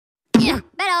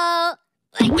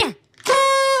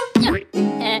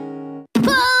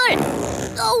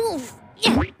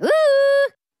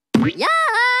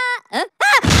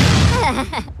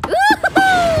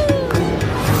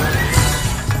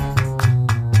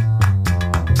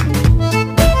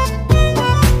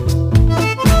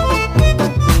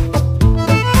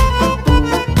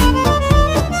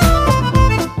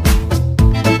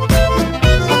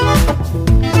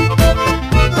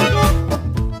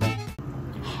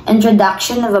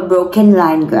Introduction of a broken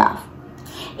line graph.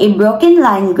 A broken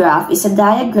line graph is a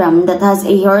diagram that has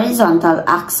a horizontal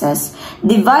axis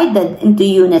divided into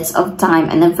units of time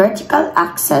and a vertical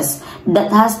axis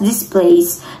that has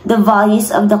displays the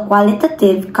values of the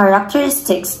qualitative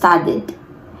characteristics studied,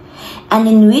 and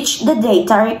in which the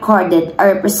data recorded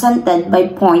are represented by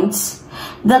points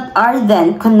that are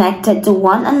then connected to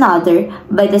one another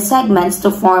by the segments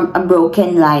to form a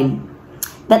broken line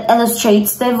that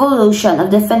illustrates the evolution of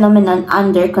the phenomenon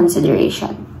under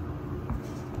consideration.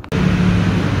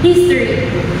 History.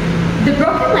 The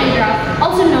broken line graph,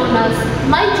 also known as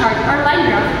line chart or line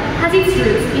graph, has its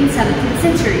roots in 17th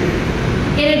century.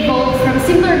 It evolved from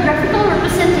simpler graphical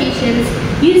representations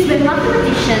used by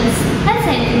mathematicians and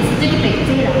scientists to depict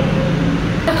data.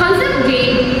 The concept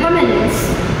gained prominence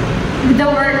with the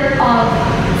work of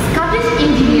Scottish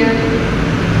engineer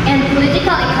and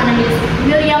political economist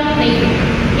William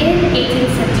Playfair in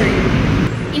 18th century.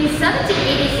 In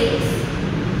 1786,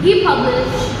 he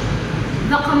published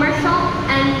The Commercial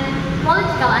and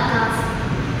Political Atlas,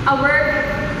 a work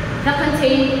that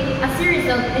contained a series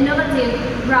of innovative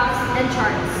graphs and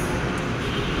charts.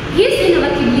 His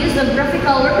innovative use of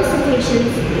graphical representations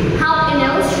helped in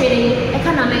illustrating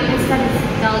economic and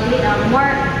statistical data more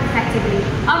effectively.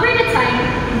 Over the time,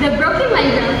 the broken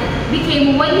line graph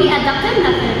became a widely adopted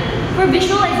method for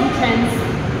visualizing trends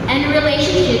and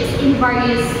relationships in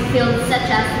various fields such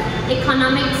as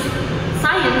economics,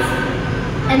 science,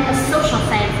 and social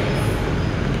sciences.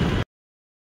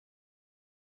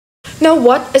 Now,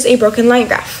 what is a broken line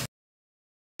graph?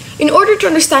 In order to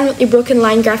understand what a broken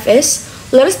line graph is,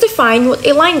 let us define what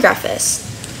a line graph is.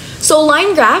 So,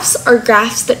 line graphs are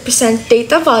graphs that present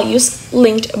data values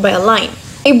linked by a line.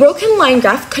 A broken line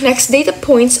graph connects data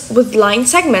points with line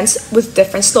segments with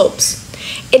different slopes.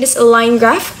 It is a line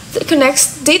graph that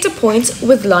connects data points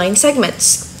with line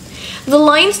segments. The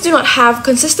lines do not have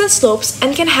consistent slopes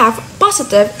and can have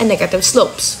positive and negative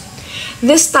slopes.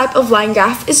 This type of line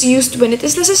graph is used when it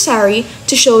is necessary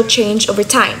to show change over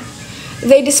time.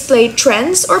 They display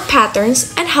trends or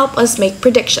patterns and help us make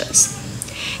predictions.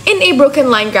 In a broken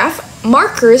line graph,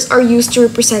 markers are used to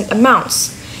represent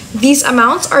amounts. These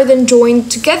amounts are then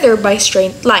joined together by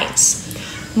straight lines.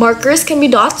 Markers can be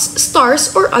dots,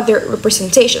 stars, or other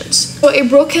representations. So a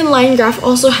broken line graph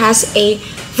also has a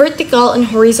vertical and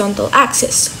horizontal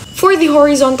axis. For the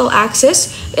horizontal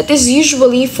axis, it is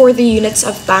usually for the units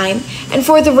of time, and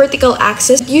for the vertical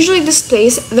axis, it usually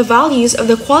displays the values of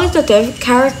the qualitative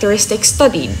characteristics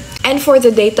studied. And for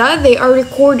the data, they are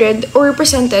recorded or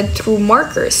represented through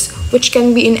markers, which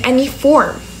can be in any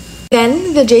form.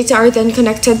 Then, the data are then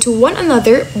connected to one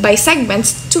another by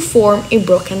segments to form a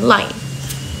broken line.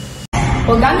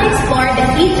 We're going to explore the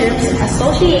key terms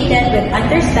associated with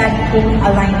understanding a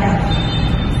line graph.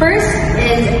 First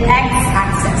is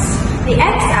x-axis. The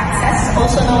x-axis,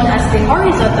 also known as the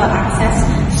horizontal axis,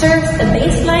 serves the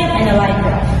baseline in a line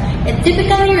graph. It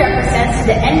typically represents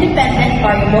the independent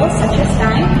variables such as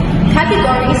time,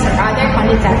 categories, or other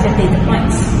quantitative data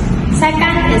points.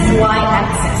 Second is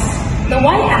y-axis. The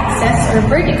y-axis, or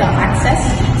vertical axis,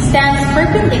 stands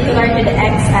perpendicular to the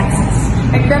x-axis.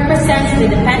 It represents the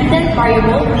dependent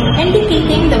variable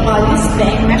indicating the values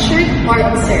being measured or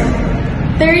observed.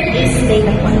 Third is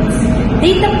data points.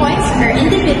 Data points are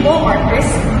individual markers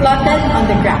plotted on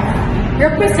the graph,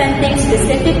 representing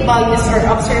specific values or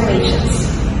observations.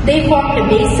 They form the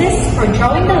basis for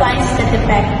drawing the lines that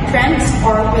depict trends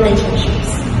or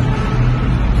relationships.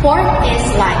 Fourth is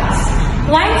lines.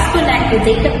 Lines connect the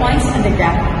data points on the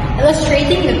graph,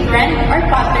 illustrating the trend or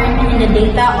pattern in the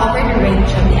data over the range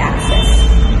of the axis.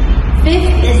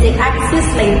 Fifth is the axis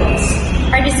labels.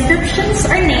 Our descriptions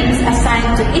or names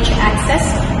assigned to each axis,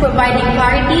 providing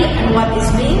clarity on what is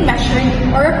being measured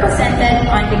or represented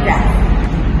on the graph.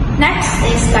 Next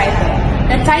is title.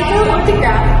 The title of the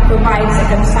graph provides a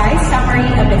concise summary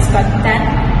of its content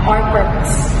or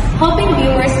purpose, helping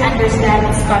viewers understand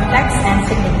its context and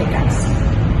significance.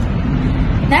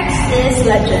 Next is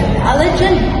legend. A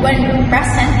legend, when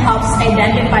present, helps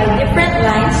identify different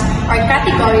lines or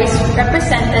categories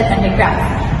represented on the graph,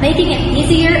 making it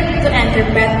easier to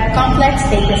interpret complex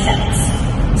data sets.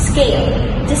 Scale.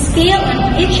 The scale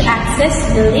on each axis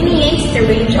delineates the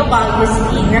range of values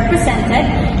being represented,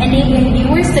 enabling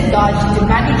viewers to gauge the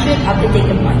magnitude of the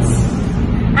data points.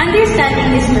 Understanding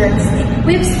these terms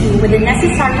equips you with the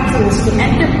necessary tools to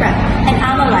interpret and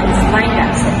analyze line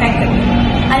graphs effectively,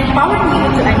 and empowering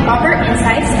you to uncover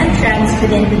insights and trends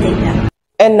within the data.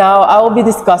 And now I will be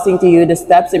discussing to you the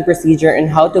steps and procedure on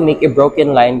how to make a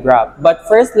broken line graph. But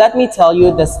first, let me tell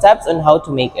you the steps on how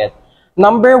to make it.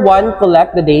 Number 1,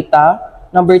 collect the data.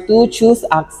 Number 2, choose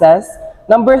axis.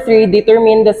 Number 3,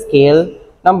 determine the scale.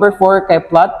 Number 4,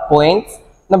 plot points.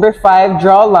 Number 5,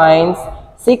 draw lines.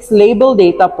 6, label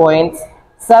data points.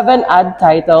 7, add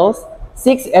titles.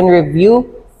 6, and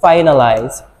review,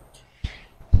 finalize.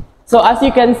 So as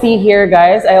you can see here,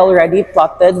 guys, I already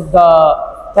plotted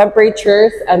the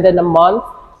temperatures and then a month.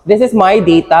 This is my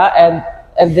data,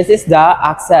 and this is the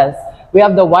axis. We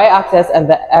have the y-axis and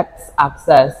the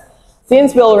x-axis.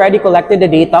 Since we already collected the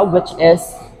data, which is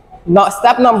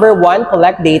step number 1,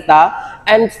 collect data,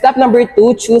 and step number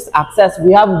 2, choose axis.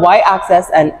 We have y-axis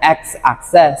and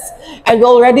x-axis, and we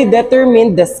already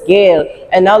determined the scale.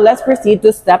 And now let's proceed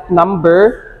to step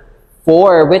number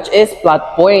 4, which is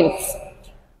plot points.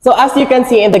 So as you can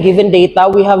see in the given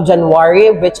data, we have January,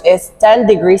 which is 10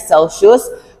 degrees Celsius.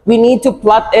 We need to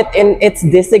plot it in its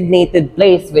designated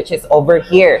place, which is over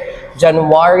here.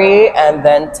 January and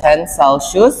then 10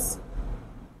 Celsius.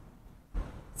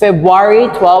 February,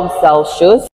 12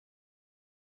 Celsius.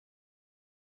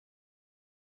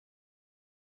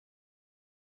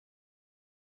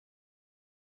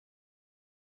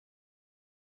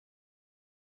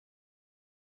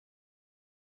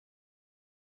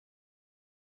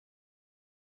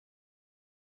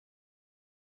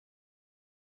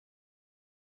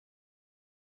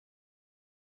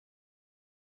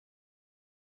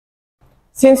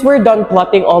 Since we're done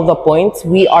plotting all the points,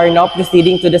 we are now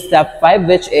proceeding to the step 5,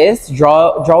 which is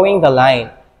drawing the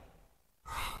line.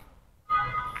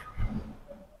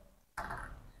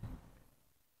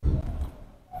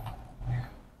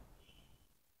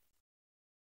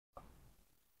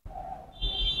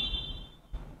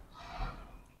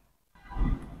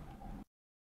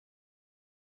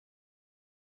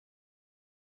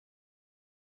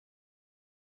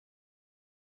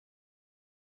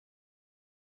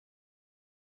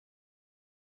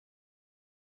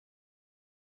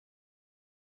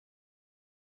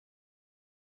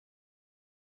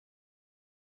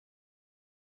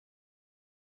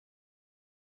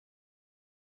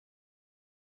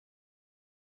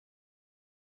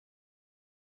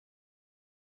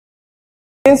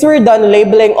 Since we're done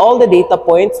labeling all the data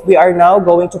points, we are now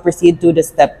going to proceed to the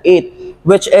step 8,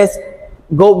 which is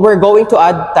we're going to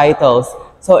add titles.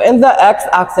 So in the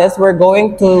x-axis, we're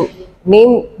going to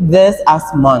name this as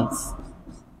months.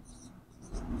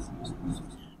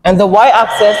 And the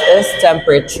y-axis is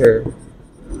temperature.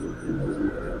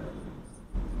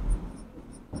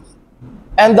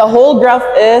 And the whole graph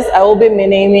is, I will be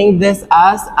naming this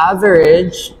as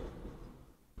average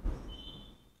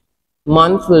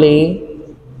monthly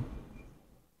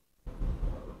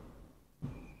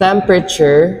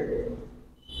temperature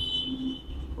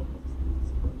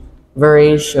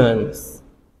variations.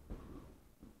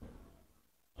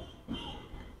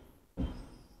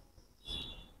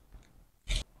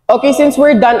 Okay, since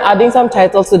we're done adding some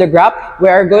titles to the graph, we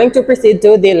are going to proceed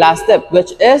to the last step,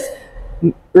 which is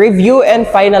review and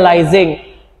finalizing.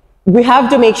 We have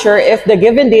to make sure if the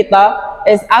given data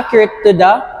is accurate to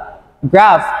the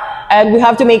graph, and we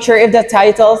have to make sure if the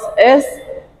titles is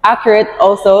accurate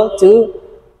also to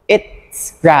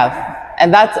its graph.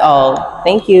 And that's all.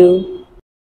 Thank you.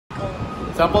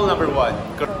 Sample number 1.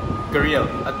 Kirill,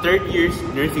 a third-year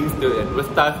nursing student, was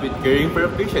tasked with caring for a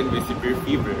patient with severe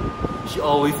fever. She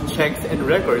always checks and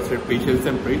records her patient's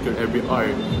temperature every hour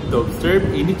to observe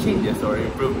any changes or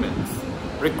improvements.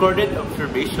 Recorded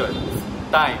observations.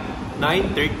 Time,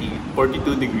 9:30,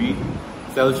 42 degrees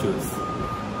Celsius.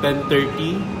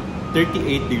 10:30,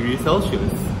 38 degrees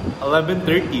Celsius.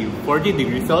 11:30, 40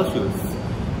 degrees Celsius.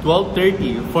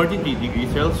 12:30, 43 degrees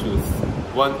Celsius.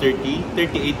 1:30,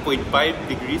 38.5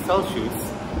 degrees Celsius.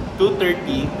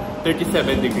 2:30,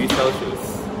 37 degrees Celsius.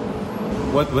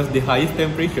 What was the highest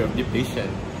temperature of the patient?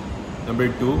 Number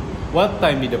 2, what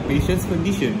time did the patient's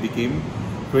condition become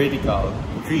critical?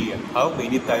 3, how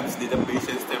many times did the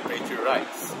patient's temperature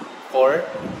rise? 4,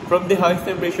 from the highest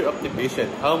temperature of the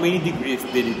patient, how many degrees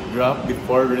did it drop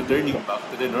before returning back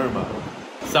to the normal?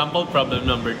 Sample problem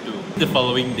number 2. The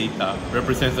following data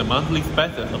represents the monthly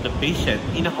expenses of the patient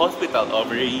in a hospital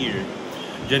over a year.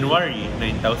 January,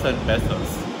 9,000 pesos.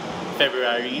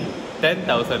 February,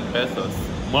 10,000 pesos.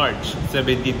 March,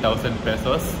 17,000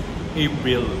 pesos.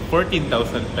 April,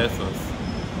 14,000 pesos.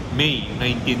 May,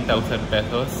 19,000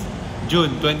 pesos.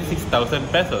 June, 26,000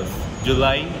 pesos.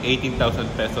 July, 18,000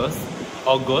 pesos.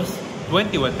 August,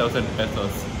 21,000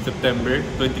 pesos. September,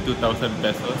 22,000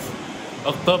 pesos.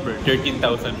 October,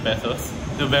 13,000 pesos.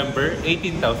 November,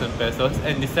 18,000 pesos.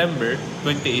 And December,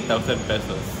 28,000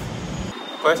 pesos.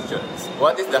 Questions.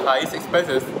 What is the highest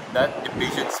expenses that the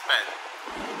patient spent?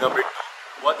 Number 2.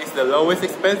 What is the lowest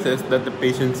expenses that the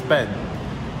patient spent?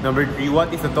 Number 3.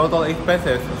 What is the total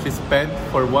expenses she spent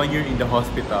for 1 year in the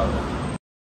hospital?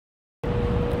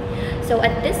 So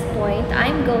at this point,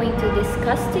 I'm going to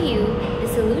discuss to you the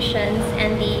solutions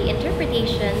and the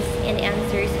interpretations and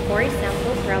answers for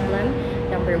sample problem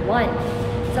number 1.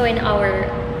 So in our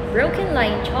broken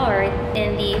line chart,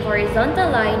 in the horizontal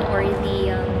line or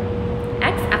the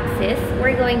x-axis,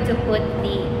 we're going to put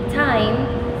the time.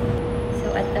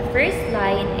 So at the first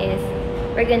line is,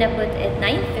 we're gonna put it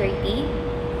 9:30,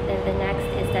 then the next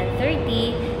is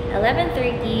 10:30,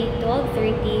 11:30,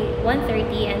 12:30,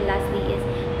 1:30, and lastly is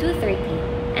 2:30.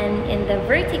 And in the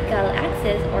vertical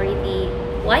axis or the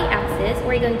y-axis,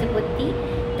 we're going to put the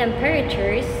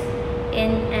temperatures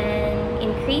in an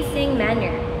increasing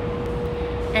manner.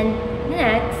 And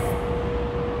next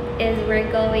is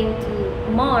we're going to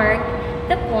mark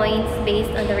the points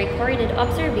based on the recorded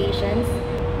observations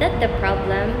that the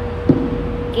problem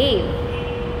gave.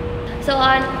 So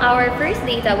on our first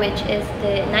data, which is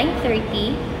the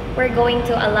 9:30, we're going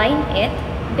to align it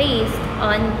based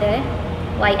on the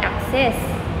y-axis.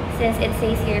 Since it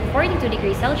says here 42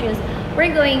 degrees Celsius,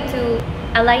 we're going to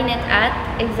align it at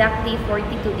exactly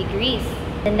 42 degrees.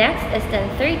 The next is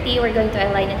 10:30, we're going to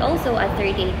align it also at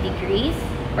 38 degrees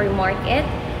or mark it.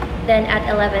 Then at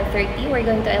 11:30, we're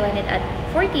going to align it at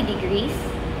 40 degrees.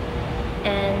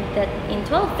 And that in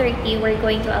 12:30, we're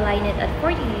going to align it at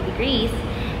 40 degrees.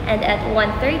 And at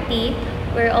 1:30,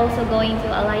 we're also going to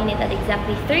align it at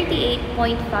exactly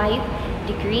 38.5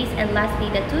 degrees. And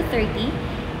lastly, the 2:30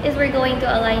 is we're going to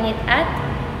align it at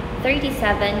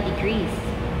 37 degrees.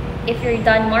 If you're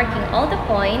done marking all the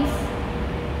points,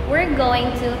 we're going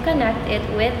to connect it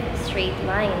with straight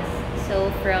lines.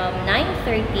 So from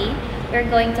 9:30, we're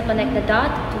going to connect the dot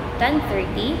to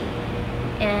 10:30,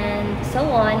 and so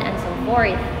on and so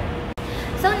forth.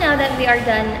 So now that we are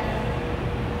done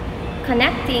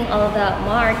connecting all the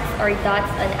marks or dots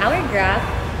on our graph,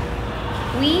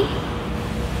 we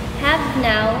have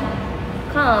now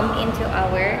come into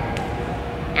our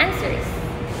answers,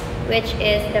 which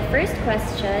is the first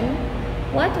question: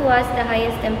 what was the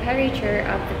highest temperature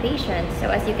of the patient? So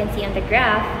as you can see on the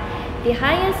graph, the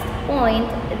highest point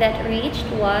that reached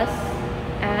was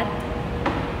at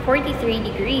 43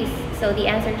 degrees. So the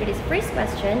answer to this first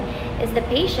question is the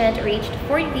patient reached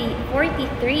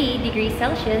 43 degrees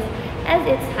Celsius as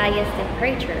its highest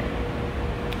temperature.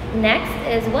 Next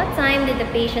is, what time did the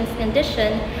patient's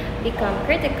condition become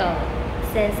critical?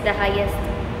 Since the highest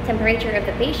temperature of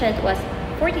the patient was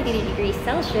 43 degrees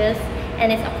Celsius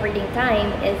and its operating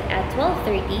time is at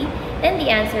 12:30, then the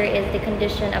answer is the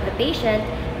condition of the patient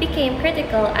became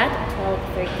critical at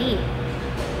 12:30.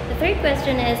 The third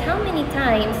question is, how many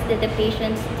times did the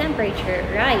patient's temperature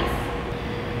rise?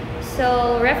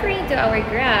 So referring to our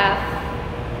graph,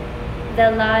 the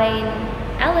line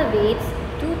elevates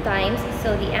 2 times,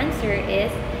 so the answer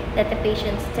is that the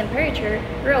patient's temperature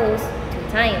rose 2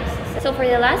 times. So for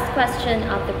the last question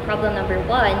of the problem number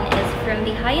 1 is, from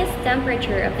the highest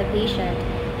temperature of the patient,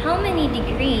 how many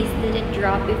degrees did it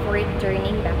drop before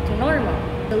turning back to normal?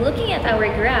 So looking at our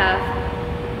graph,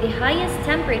 the highest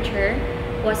temperature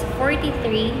was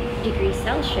 43 degrees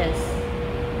Celsius.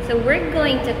 So we're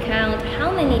going to count how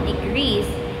many degrees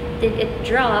did it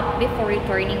drop before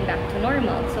returning back to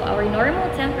normal. So our normal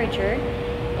temperature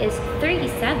is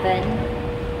 37,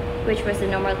 which was the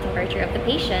normal temperature of the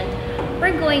patient.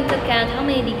 We're going to count how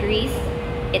many degrees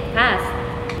it passed.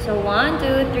 So 1,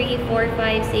 2, 3, 4,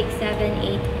 5, 6, 7,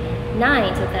 8, 9.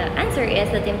 So the answer is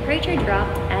the temperature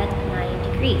dropped at 9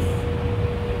 degrees.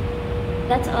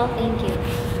 That's all. Thank you.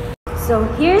 So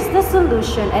here's the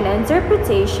solution and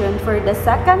interpretation for the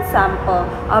second sample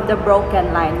of the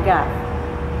broken line graph.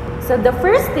 So the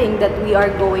first thing that we are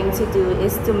going to do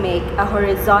is to make a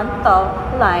horizontal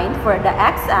line for the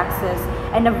x-axis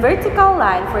and a vertical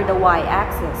line for the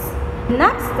y-axis. The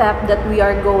next step that we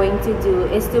are going to do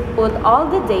is to put all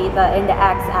the data in the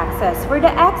x-axis. For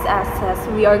the x-axis,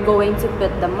 we are going to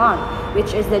put the month,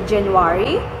 which is the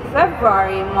January,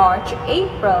 February, March,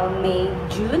 April, May,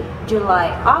 June,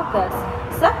 July, August,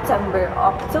 September,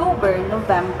 October,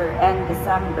 November, and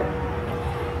December.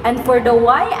 And for the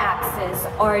y-axis,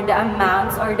 or the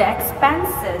amounts or the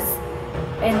expenses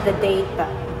in the data,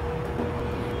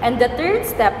 And the third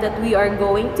step that we are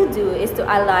going to do is to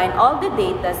align all the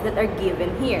data that are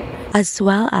given here, as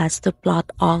well as to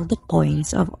plot all the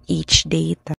points of each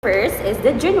data. First is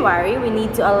the January, we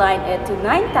need to align it to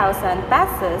 9,000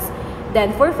 pesos.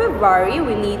 Then for February,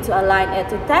 we need to align it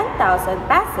to 10,000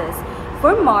 pesos.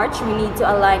 For March, we need to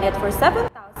align it for 7,000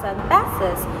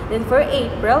 pesos. Then for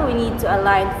April, we need to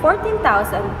align 14,000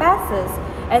 pesos.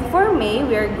 And for May,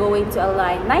 we are going to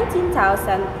align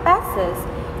 19,000 pesos.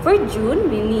 For June,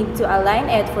 we need to align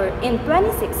it in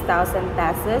 26,000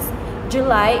 pesos.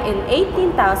 July in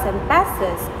 18,000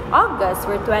 pesos. August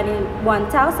for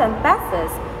 21,000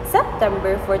 pesos.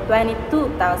 September for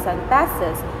 22,000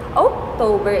 pesos.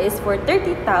 October is for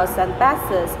 30,000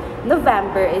 pesos.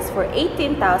 November is for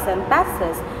 18,000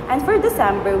 pesos. And for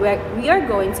December, we are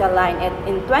going to align it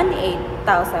in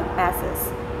 28,000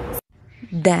 pesos.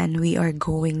 Then we are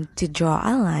going to draw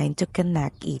a line to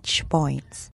connect each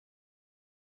point.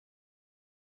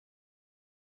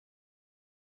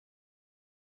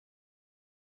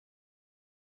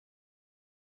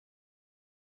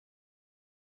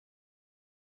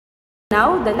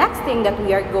 Now, the next thing that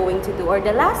we are going to do, or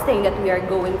the last thing that we are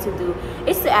going to do,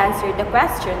 is to answer the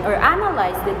question or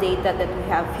analyze the data that we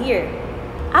have here.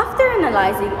 After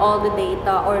analyzing all the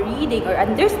data or reading or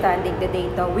understanding the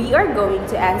data, we are going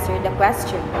to answer the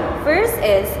question. First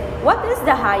is, what is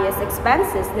the highest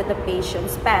expenses that the patient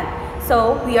spent?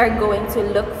 So, we are going to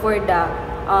look for the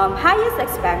highest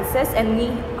expenses, and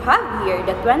we have here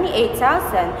the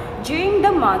 28,000 during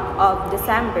the month of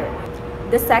December.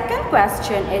 The second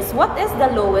question is, what is the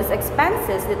lowest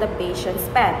expenses that the patient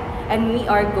spent? And we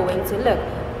are going to look.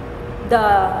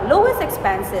 The lowest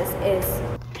expenses is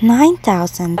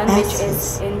 9,000 pesos, which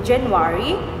is in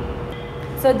January.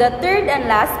 So the third and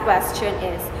last question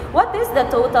is, what is the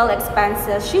total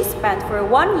expenses she spent for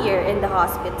 1 year in the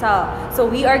hospital? So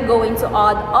we are going to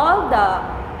add all the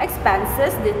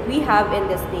expenses that we have in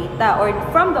this data, or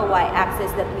from the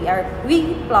y-axis that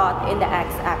we plot in the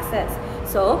x-axis.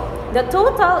 So the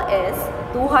total is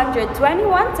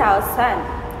 221,000.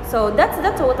 So that's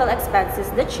the total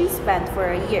expenses that she spent for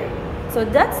a year. So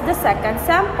that's the second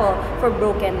sample for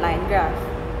broken line graph.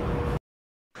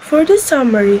 For the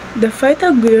summary, the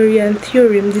Pythagorean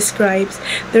theorem describes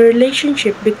the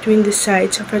relationship between the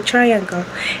sides of a triangle.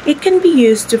 It can be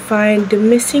used to find the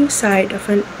missing side of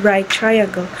a right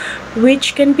triangle,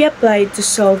 which can be applied to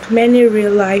solve many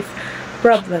real-life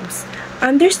problems.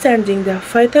 Understanding the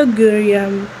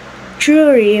Pythagorean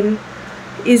theorem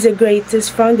is the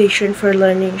greatest foundation for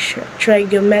learning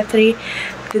trigonometry,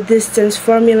 the distance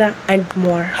formula, and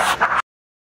more.